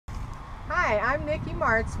Hi, I'm Nicky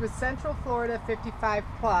Martz with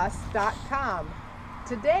CentralFlorida55plus.com.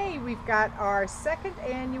 Today we've got our second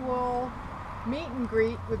annual meet and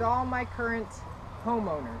greet with all my current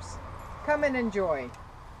homeowners. Come and enjoy.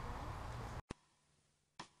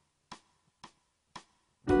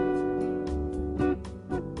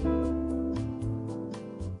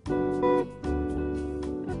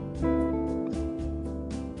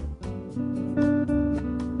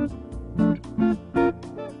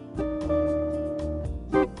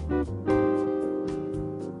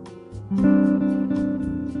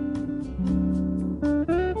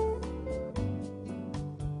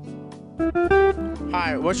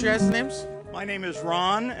 Hi, what's your guys' names? My name is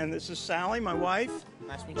Ron, and this is Sally, my wife.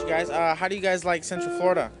 Nice to meet you guys. How do you guys like Central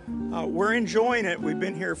Florida? We're enjoying it. We've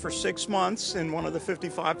been here for 6 months in one of the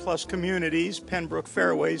 55-plus communities, Pembroke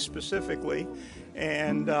Fairways specifically.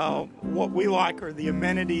 And what we like are the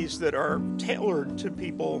amenities that are tailored to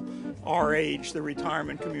people our age, the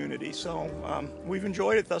retirement community. So we've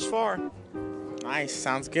enjoyed it thus far. Nice,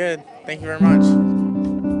 sounds good. Thank you very much.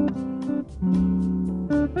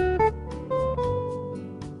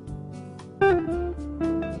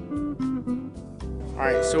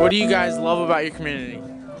 Alright, so what do you guys love about your community?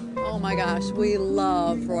 Oh my gosh, we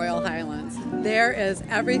love Royal Highlands. There is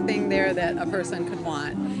everything there that a person could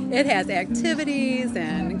want. It has activities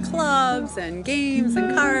and clubs and games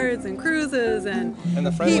and cards and cruises and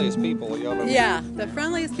the friendliest people you'll ever meet. Yeah, the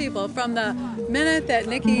friendliest people. From the minute that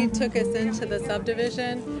Nicky took us into the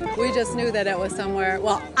subdivision, we just knew that it was somewhere,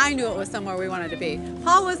 well, I knew it was somewhere we wanted to be.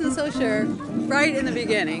 Paul wasn't so sure right in the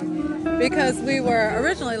beginning because we were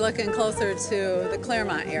originally looking closer to the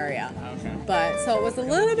Claremont area. Okay. But so it was a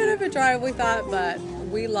little bit of a drive, we thought, but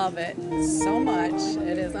we love it so much.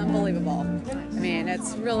 It is unbelievable. I mean,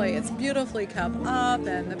 it's beautifully kept up,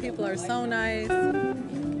 and the people are so nice.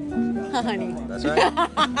 Honey. That's right.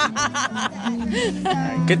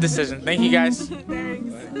 Good decision. Thank you guys.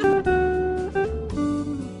 Thanks.